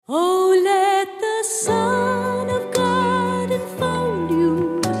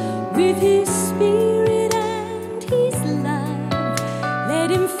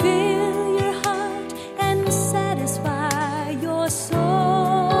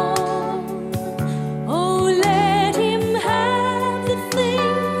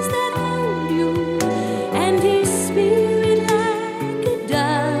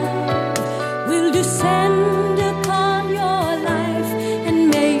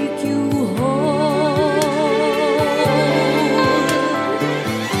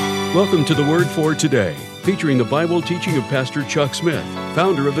Welcome to the Word for Today, featuring the Bible teaching of Pastor Chuck Smith,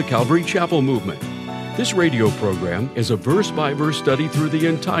 founder of the Calvary Chapel Movement. This radio program is a verse-by-verse study through the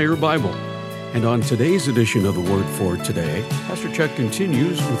entire Bible. And on today's edition of the Word for Today, Pastor Chuck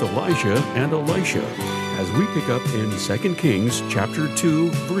continues with Elijah and Elisha as we pick up in 2 Kings chapter 2,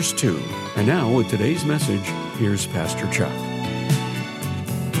 verse 2. And now with today's message, here's Pastor Chuck.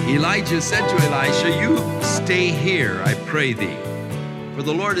 Elijah said to Elisha, "You stay here, I pray thee, for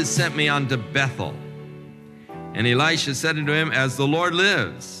the Lord has sent me unto Bethel." And Elisha said unto him, "As the Lord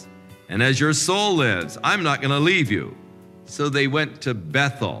lives, and as your soul lives, I'm not going to leave you." So they went to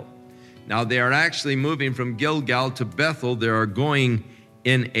Bethel. Now they are actually moving from Gilgal to Bethel. They are going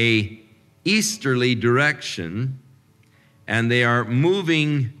in a easterly direction, and they are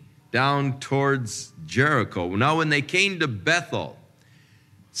moving down towards Jericho. Now when they came to Bethel,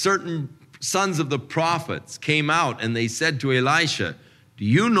 certain sons of the prophets came out and they said to Elisha, "Do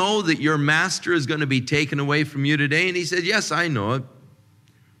you know that your master is going to be taken away from you today?" And he said, "Yes, I know it.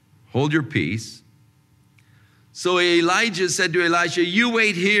 Hold your peace." So Elijah said to Elisha, "You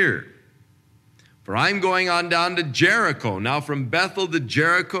wait here, for I'm going on down to Jericho." Now from Bethel to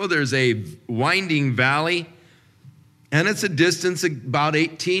Jericho, there's a winding valley, and it's a distance about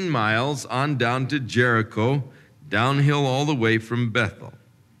 18 miles on down to Jericho, downhill all the way from Bethel.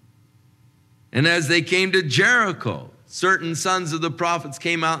 And as they came to Jericho, certain sons of the prophets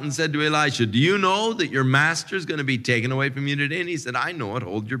came out and said to Elisha, "Do you know that your master is going to be taken away from you today?" And he said, "I know it,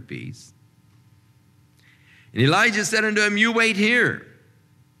 hold your peace." And Elijah said unto him, "You wait here,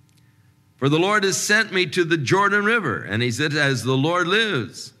 for the Lord has sent me to the Jordan River." And he said, "As the Lord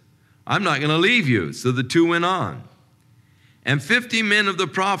lives, I'm not going to leave you." So the two went on. And 50 men of the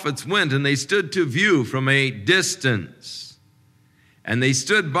prophets went, and they stood to view from a distance. And they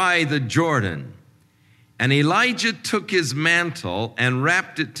stood by the Jordan. And Elijah took his mantle and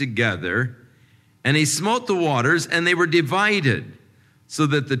wrapped it together, and he smote the waters, and they were divided, so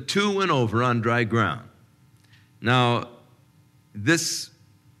that the two went over on dry ground. Now, this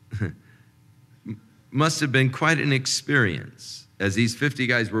must have been quite an experience, as these 50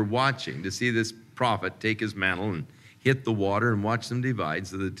 guys were watching, to see this prophet take his mantle and hit the water and watch them divide,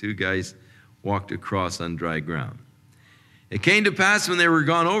 so the two guys walked across on dry ground. It came to pass when they were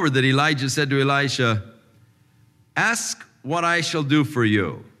gone over that Elijah said to Elisha, "Ask what I shall do for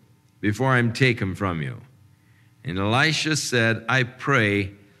you before I am taken from you." And Elisha said, "I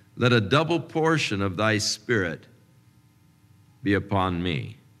pray, let a double portion of thy spirit be upon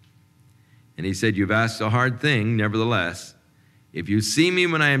me." And he said, "You've asked a hard thing. Nevertheless, if you see me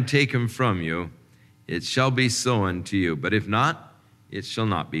when I am taken from you, it shall be so unto you. But if not, it shall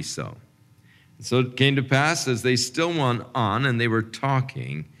not be so." So it came to pass, as they still went on, and they were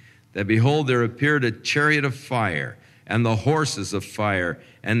talking, that behold, there appeared a chariot of fire, and the horses of fire,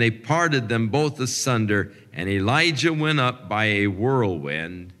 and they parted them both asunder, and Elijah went up by a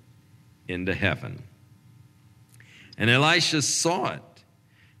whirlwind into heaven. And Elisha saw it,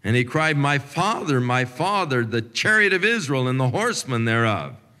 and he cried, my father, the chariot of Israel, and the horsemen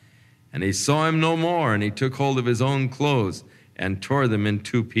thereof." And he saw him no more, and he took hold of his own clothes, and tore them in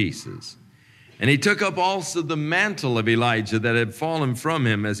two pieces. And he took up also the mantle of Elijah that had fallen from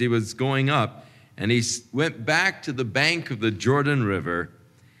him as he was going up, and he went back to the bank of the Jordan River,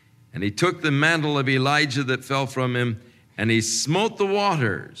 and he took the mantle of Elijah that fell from him, and he smote the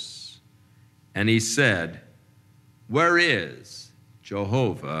waters, and he said, "Where is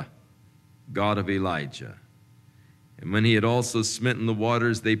Jehovah, God of Elijah?" And when he had also smitten the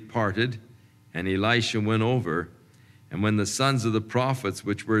waters, they parted, and Elisha went over. And when the sons of the prophets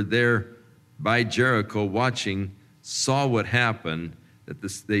which were there by Jericho watching saw what happened,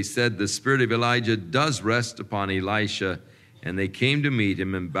 they said, "The spirit of Elijah does rest upon Elisha." And they came to meet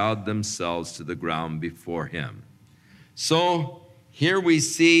him and bowed themselves to the ground before him. So here we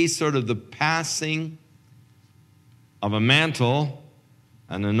see sort of the passing of a mantle,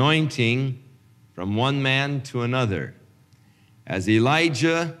 an anointing from one man to another. As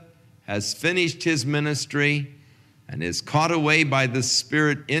Elijah has finished his ministry and is caught away by the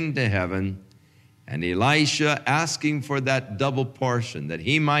Spirit into heaven, and Elisha asking for that double portion, that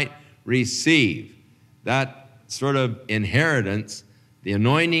he might receive that sort of inheritance, the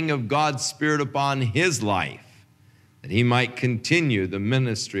anointing of God's Spirit upon his life, that he might continue the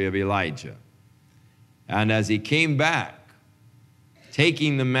ministry of Elijah. And as he came back,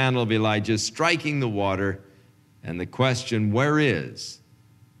 taking the mantle of Elijah, striking the water, and the question, "Where is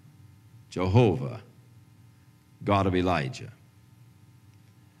Jehovah, God of Elijah?"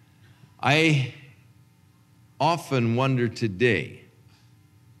 I often wonder today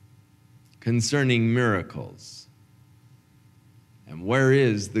concerning miracles And where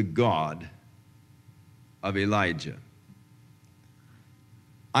is the God of Elijah?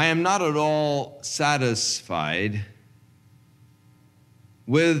 I am not at all satisfied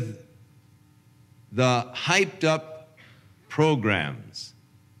with the hyped up programs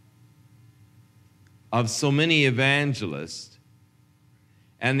of so many evangelists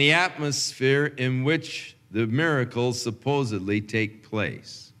and the atmosphere in which the miracles supposedly take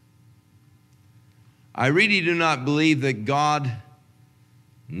place. I really do not believe that God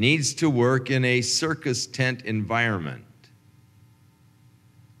needs to work in a circus tent environment,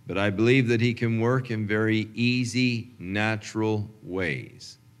 but I believe that he can work in very easy, natural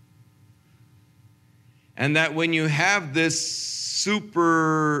ways. And that when you have this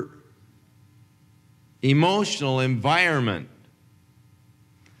super emotional environment,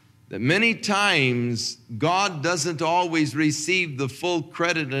 that many times God doesn't always receive the full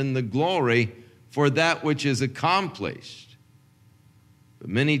credit and the glory for that which is accomplished. But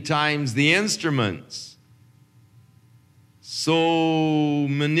many times the instruments so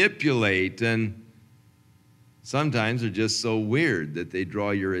manipulate and sometimes are just so weird that they draw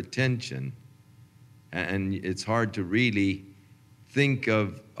your attention. And it's hard to really think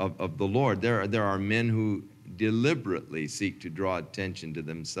of the Lord. There are men who deliberately seek to draw attention to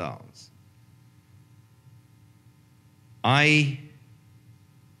themselves. I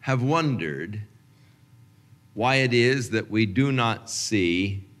have wondered why it is that we do not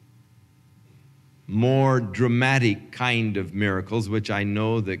see more dramatic kind of miracles, which I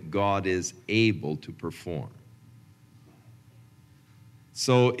know that God is able to perform.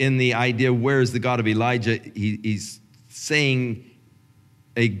 So in the idea, where is the God of Elijah? He's saying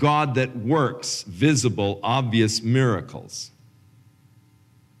a God that works visible, obvious miracles,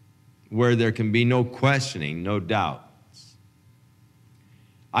 where there can be no questioning, no doubts.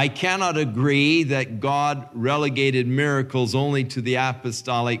 I cannot agree that God relegated miracles only to the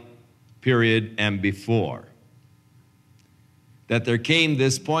apostolic period and before. That there came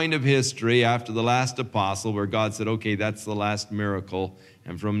this point of history after the last apostle where God said, okay, that's the last miracle,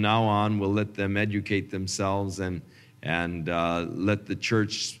 and from now on we'll let them educate themselves and let the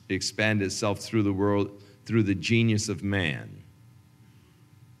church expand itself through the world through the genius of man.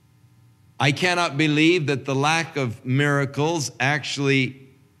 I cannot believe that the lack of miracles actually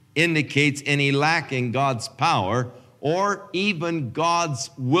indicates any lack in God's power or even God's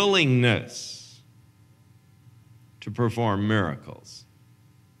willingness to perform miracles.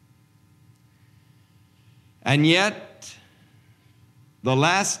 And yet, the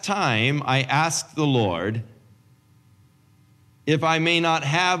last time I asked the Lord if I may not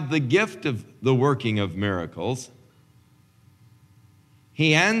have the gift of the working of miracles,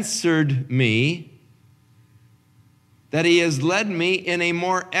 He answered me that He has led me in a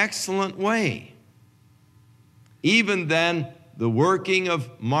more excellent way, even than the working of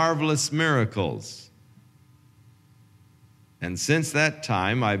marvelous miracles. And since that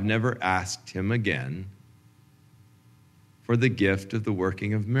time, I've never asked Him again for the gift of the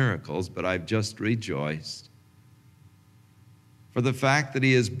working of miracles, but I've just rejoiced for the fact that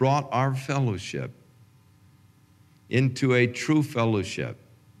He has brought our fellowship into a true fellowship,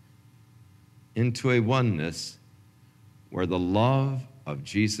 into a oneness where the love of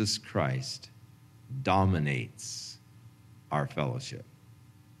Jesus Christ dominates our fellowship.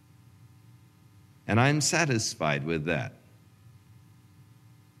 And I'm satisfied with that.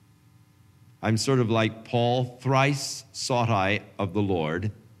 I'm sort of like Paul, thrice sought I of the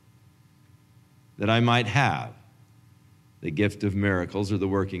Lord that I might have the gift of miracles or the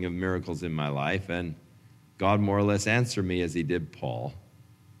working of miracles in my life, and God more or less answered me as He did Paul.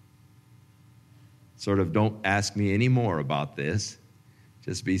 Sort of, don't ask me any more about this.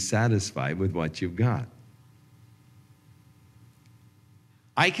 Just be satisfied with what you've got.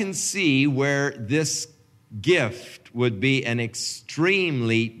 I can see where this gift would be an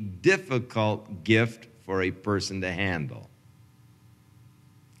extremely difficult gift for a person to handle.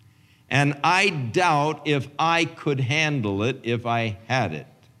 And I doubt if I could handle it if I had it.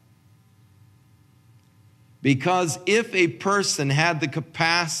 Because if a person had the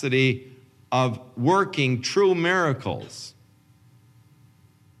capacity of working true miracles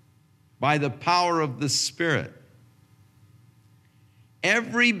by the power of the Spirit,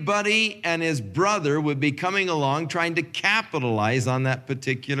 everybody and his brother would be coming along trying to capitalize on that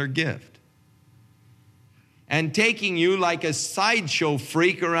particular gift and taking you like a sideshow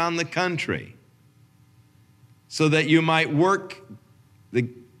freak around the country so that you might work the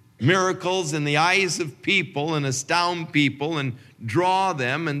miracles in the eyes of people and astound people and draw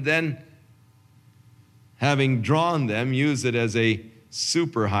them, and then, having drawn them, use it as a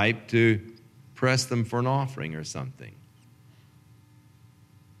super hype to press them for an offering or something.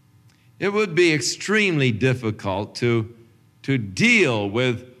 It would be extremely difficult to deal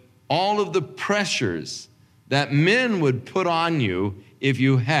with all of the pressures that men would put on you if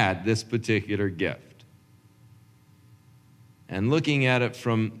you had this particular gift. And looking at it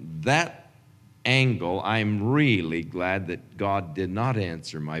from that angle, I'm really glad that God did not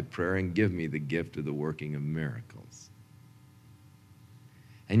answer my prayer and give me the gift of the working of miracles.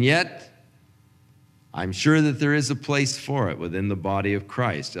 And yet, I'm sure that there is a place for it within the body of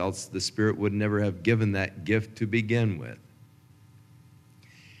Christ, else the Spirit would never have given that gift to begin with.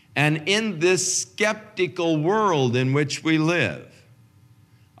 And in this skeptical world in which we live,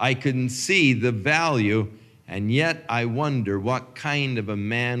 I can see the value, and yet I wonder what kind of a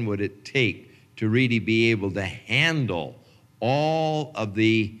man would it take to really be able to handle all of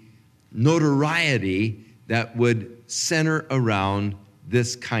the notoriety that would center around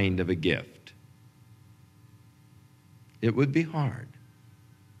this kind of a gift. It would be hard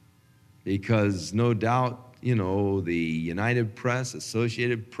because no doubt, the United Press,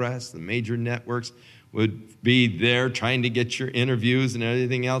 Associated Press, the major networks would be there trying to get your interviews and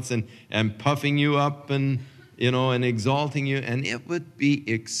everything else and puffing you up and exalting you, and it would be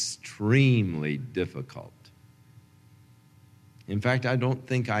extremely difficult. In fact, I don't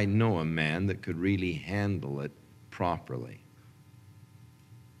think I know a man that could really handle it properly.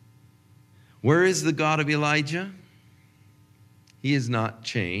 Where is the God of Elijah? He is not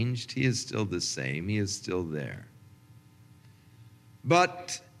changed. He is still the same. He is still there.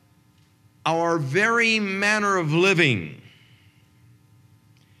 But our very manner of living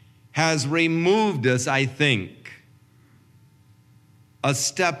has removed us, I think, a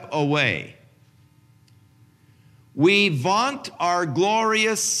step away. We vaunt our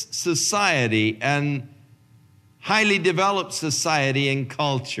glorious society and highly developed society and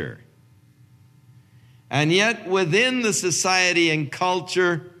culture. And yet within the society and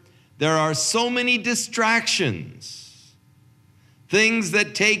culture, there are so many distractions, things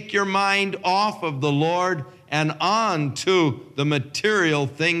that take your mind off of the Lord and on to the material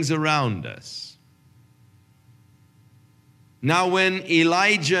things around us. Now, when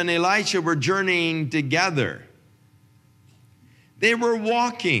Elijah and Elisha were journeying together, they were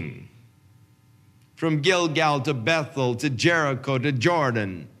walking from Gilgal to Bethel to Jericho to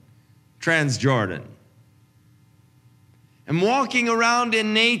Jordan, Transjordan, and walking around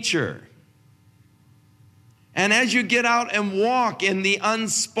in nature. And as you get out and walk in the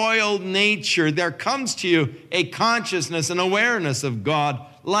unspoiled nature, there comes to you a consciousness and awareness of God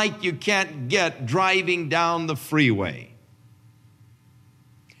like you can't get driving down the freeway.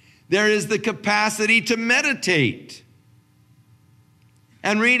 There is the capacity to meditate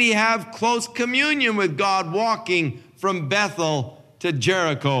and really have close communion with God walking from Bethel to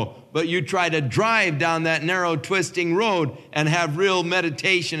Jericho. But you try to drive down that narrow, twisting road and have real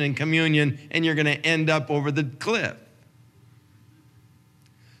meditation and communion, and you're going to end up over the cliff.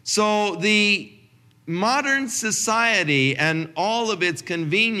 So the modern society and all of its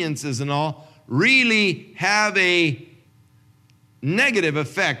conveniences and all really have a negative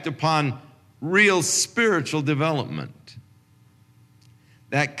effect upon real spiritual development.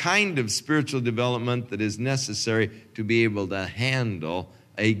 That kind of spiritual development that is necessary to be able to handle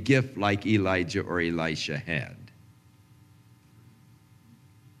a gift like Elijah or Elisha had.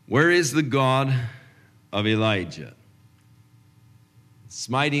 Where is the God of Elijah?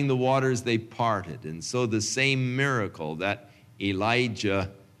 Smiting the waters, they parted. And so the same miracle that Elijah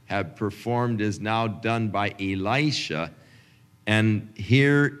had performed is now done by Elisha. And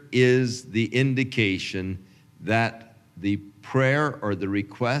here is the indication that the prayer or the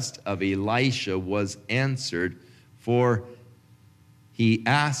request of Elisha was answered, for he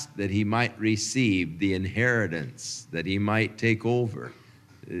asked that he might receive the inheritance, that he might take over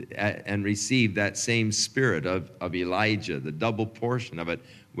and receive that same spirit of Elijah, the double portion of it,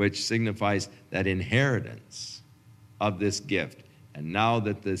 which signifies that inheritance of this gift. And now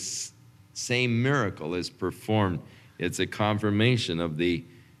that this same miracle is performed, it's a confirmation of the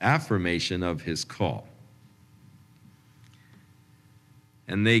affirmation of his call.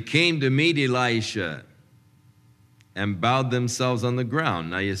 And they came to meet Elisha and bowed themselves on the ground.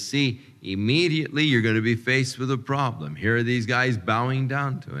 Now you see, immediately you're going to be faced with a problem. Here are these guys bowing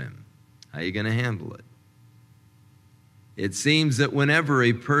down to him. How are you going to handle it? It seems that whenever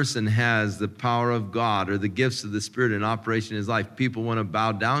a person has the power of God or the gifts of the Spirit in operation in his life, people want to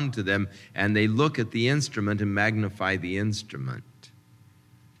bow down to them, and they look at the instrument and magnify the instrument.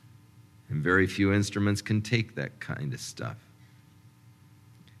 And very few instruments can take that kind of stuff.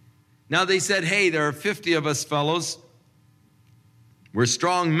 Now they said, hey, there are 50 of us fellows. We're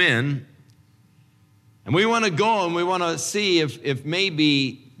strong men. And we want to go and we want to see if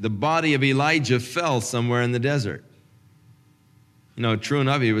maybe the body of Elijah fell somewhere in the desert. You know, true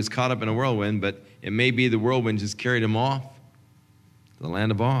enough, he was caught up in a whirlwind, but it may be the whirlwind just carried him off to the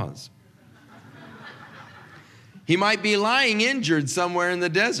land of Oz. He might be lying injured somewhere in the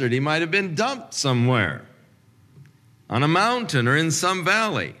desert. He might have been dumped somewhere on a mountain or in some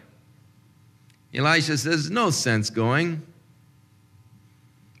valley. Elisha says, no sense going.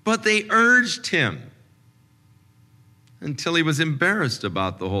 But they urged him until he was embarrassed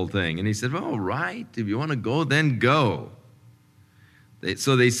about the whole thing. And he said, well, all right, if you want to go, then go.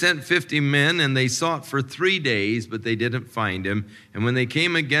 So they sent 50 men, and they sought for 3 days, but they didn't find him. And when they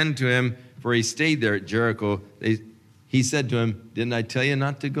came again to him, for he stayed there at Jericho, he said to him, didn't I tell you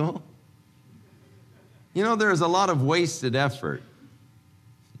not to go? You know, there's a lot of wasted effort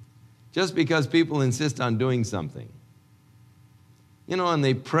just because people insist on doing something. You know, and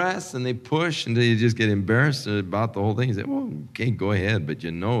they press and they push until you just get embarrassed about the whole thing. You say, well, okay, go ahead, but you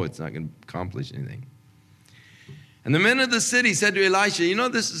know it's not going to accomplish anything. And the men of the city said to Elisha, you know,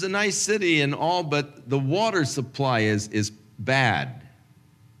 this is a nice city and all, but the water supply is bad.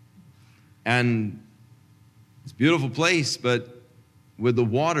 And it's a beautiful place, but with the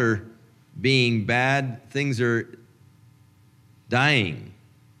water being bad, things are dying.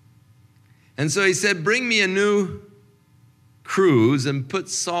 And so he said, bring me a new cruse and put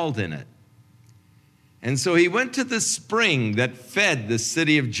salt in it. And so he went to the spring that fed the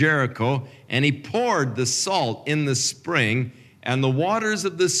city of Jericho, and he poured the salt in the spring, and the waters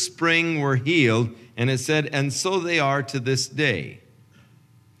of the spring were healed. And it said, and so they are to this day.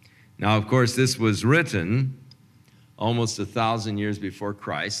 Now, of course, this was written almost 1,000 years before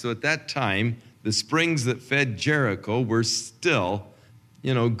Christ. So at that time, the springs that fed Jericho were still,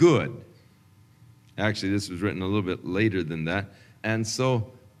 good. Actually, this was written a little bit later than that. And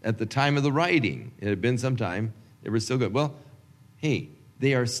so at the time of the writing, it had been some time, they were still good. Well, hey,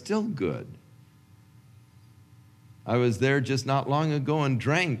 they are still good. I was there just not long ago and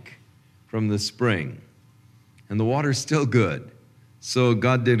drank from the spring, and the water's still good. So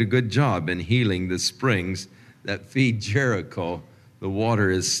God did a good job in healing the springs that feed Jericho. The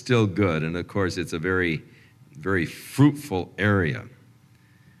water is still good, and of course, it's a very, very fruitful area.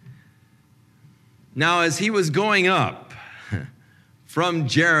 Now, as he was going up from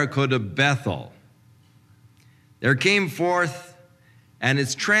Jericho to Bethel, there came forth, and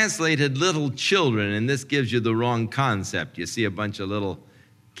it's translated little children, and this gives you the wrong concept. You see a bunch of little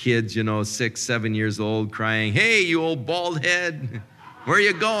kids, 6, 7 years old, crying, hey, you old bald head, where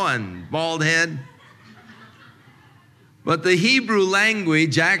you going, bald head? But the Hebrew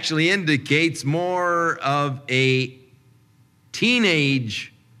language actually indicates more of a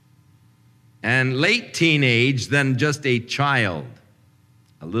teenage and late teenage than just a child,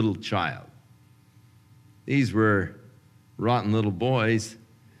 a little child. These were rotten little boys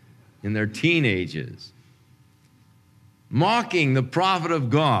in their teenagers, mocking the prophet of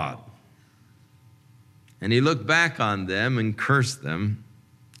God. And he looked back on them and cursed them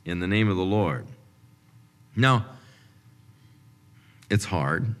in the name of the Lord. Now, it's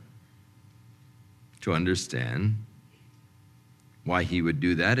hard to understand why he would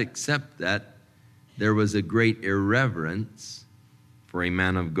do that, except that there was a great irreverence for a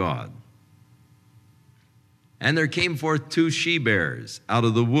man of God. And there came forth 2 she-bears out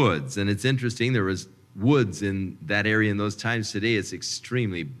of the woods. And it's interesting, there was woods in that area in those times. Today it's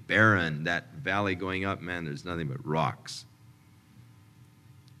extremely barren. That valley going up, man, there's nothing but rocks.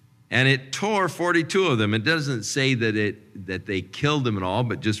 And it tore 42 of them. It doesn't say that they killed them at all,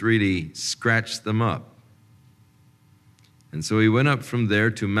 but just really scratched them up. And so he went up from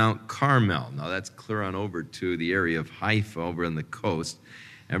there to Mount Carmel. Now that's clear on over to the area of Haifa over on the coast.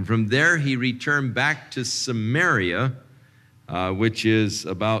 And from there he returned back to Samaria, which is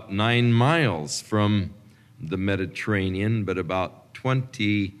about 9 miles from the Mediterranean, but about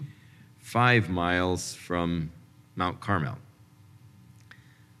 25 miles from Mount Carmel.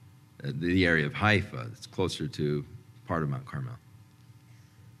 The area of Haifa, it's closer to part of Mount Carmel.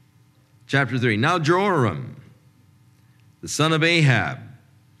 Chapter 3. Now Jehoram, the son of Ahab,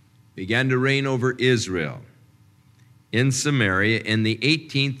 began to reign over Israel in Samaria in the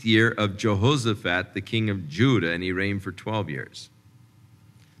 18th year of Jehoshaphat, the king of Judah, and he reigned for 12 years.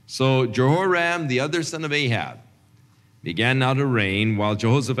 So Jehoram, the other son of Ahab, began now to reign while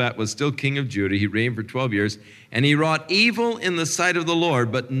Jehoshaphat was still king of Judah. He reigned for 12 years, and he wrought evil in the sight of the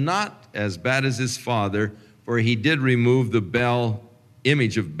Lord, but not as bad as his father, for he did remove the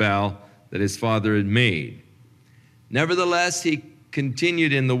image of Baal that his father had made. Nevertheless, he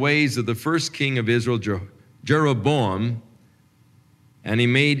continued in the ways of the first king of Israel, Jeroboam, and he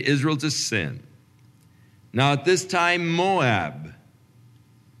made Israel to sin. Now at this time Moab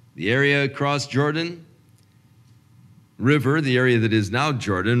the area across Jordan River, the area that is now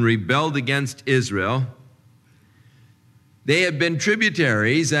Jordan, rebelled against Israel. They had been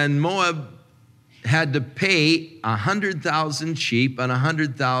tributaries, and Moab had to pay 100,000 sheep and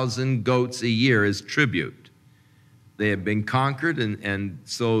 100,000 goats a year as tribute. They had been conquered, and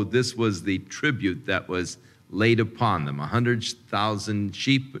so this was the tribute that was laid upon them. 100,000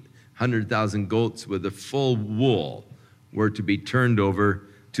 sheep, 100,000 goats with a full wool were to be turned over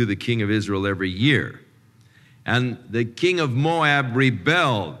to the king of Israel every year. And the king of Moab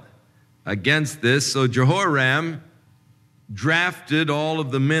rebelled against this, so Jehoram drafted all of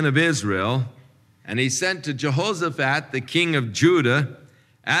the men of Israel, and he sent to Jehoshaphat, the king of Judah,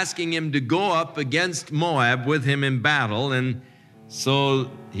 asking him to go up against Moab with him in battle. And so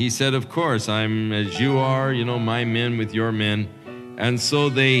he said, of course, I'm as you are, my men with your men. And so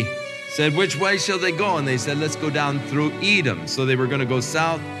they said, which way shall they go? And they said, let's go down through Edom. So they were going to go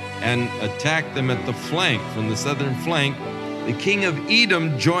south and attack them at the flank, from the southern flank. The king of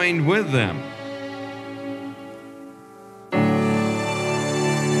Edom joined with them.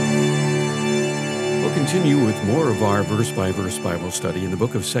 We'll continue with more of our verse-by-verse Bible study in the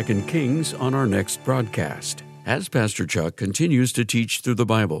book of 2 Kings on our next broadcast, as Pastor Chuck continues to teach through the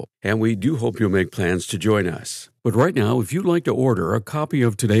Bible, and we do hope you'll make plans to join us. But right now, if you'd like to order a copy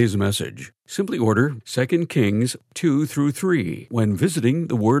of today's message, simply order 2 Kings 2 through 3 when visiting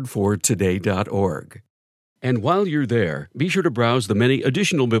thewordfortoday.org. And while you're there, be sure to browse the many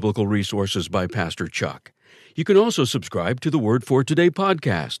additional biblical resources by Pastor Chuck. You can also subscribe to the Word for Today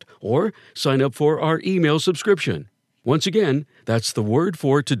podcast or sign up for our email subscription. Once again, that's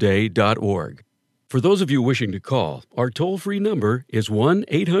thewordfortoday.org. For those of you wishing to call, our toll-free number is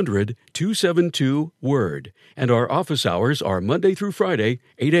 1-800-272-WORD, and our office hours are Monday through Friday,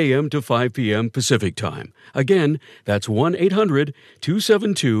 8 a.m. to 5 p.m. Pacific Time. Again, that's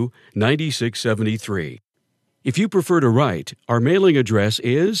 1-800-272-9673. If you prefer to write, our mailing address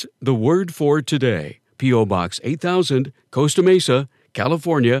is The Word for Today, P.O. Box 8000, Costa Mesa,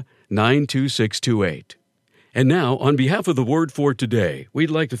 California, 92628. And now, on behalf of the Word for Today,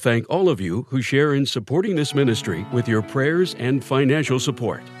 we'd like to thank all of you who share in supporting this ministry with your prayers and financial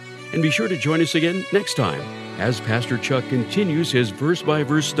support. And be sure to join us again next time as Pastor Chuck continues his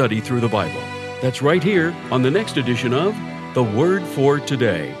verse-by-verse study through the Bible. That's right here on the next edition of The Word for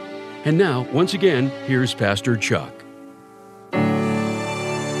Today. And now, once again, here's Pastor Chuck.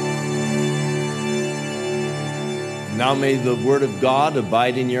 Now may the Word of God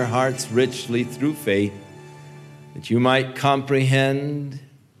abide in your hearts richly through faith, that you might comprehend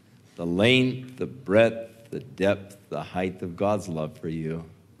the length, the breadth, the depth, the height of God's love for you,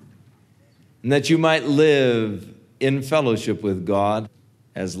 and that you might live in fellowship with God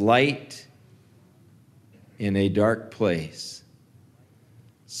as light in a dark place.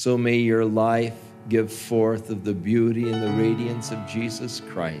 So may your life give forth of the beauty and the radiance of Jesus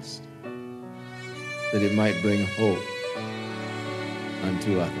Christ, that it might bring hope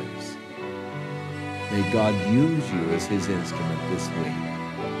unto others. May God use you as his instrument this week.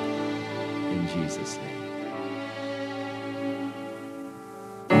 In Jesus' name.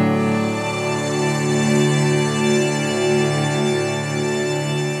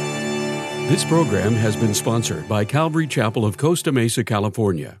 This program has been sponsored by Calvary Chapel of Costa Mesa,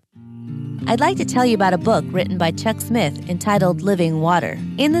 California. I'd like to tell you about a book written by Chuck Smith entitled Living Water.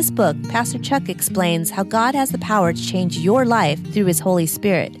 In this book, Pastor Chuck explains how God has the power to change your life through his Holy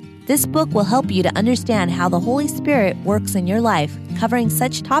Spirit. This book will help you to understand how the Holy Spirit works in your life, covering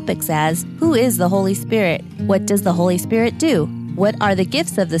such topics as, who is the Holy Spirit? What does the Holy Spirit do? What are the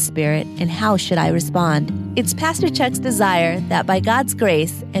gifts of the Spirit, and how should I respond? It's Pastor Chuck's desire that by God's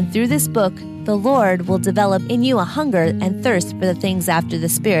grace and through this book, the Lord will develop in you a hunger and thirst for the things after the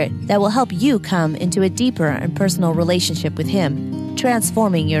Spirit that will help you come into a deeper and personal relationship with Him,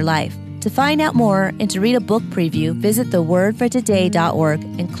 transforming your life. To find out more and to read a book preview, visit thewordfortoday.org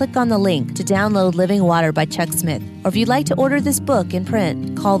and click on the link to download Living Water by Chuck Smith. Or if you'd like to order this book in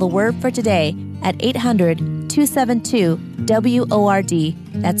print, call The Word for Today at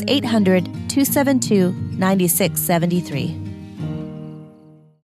 800-272-WORD. That's 800-272-9673.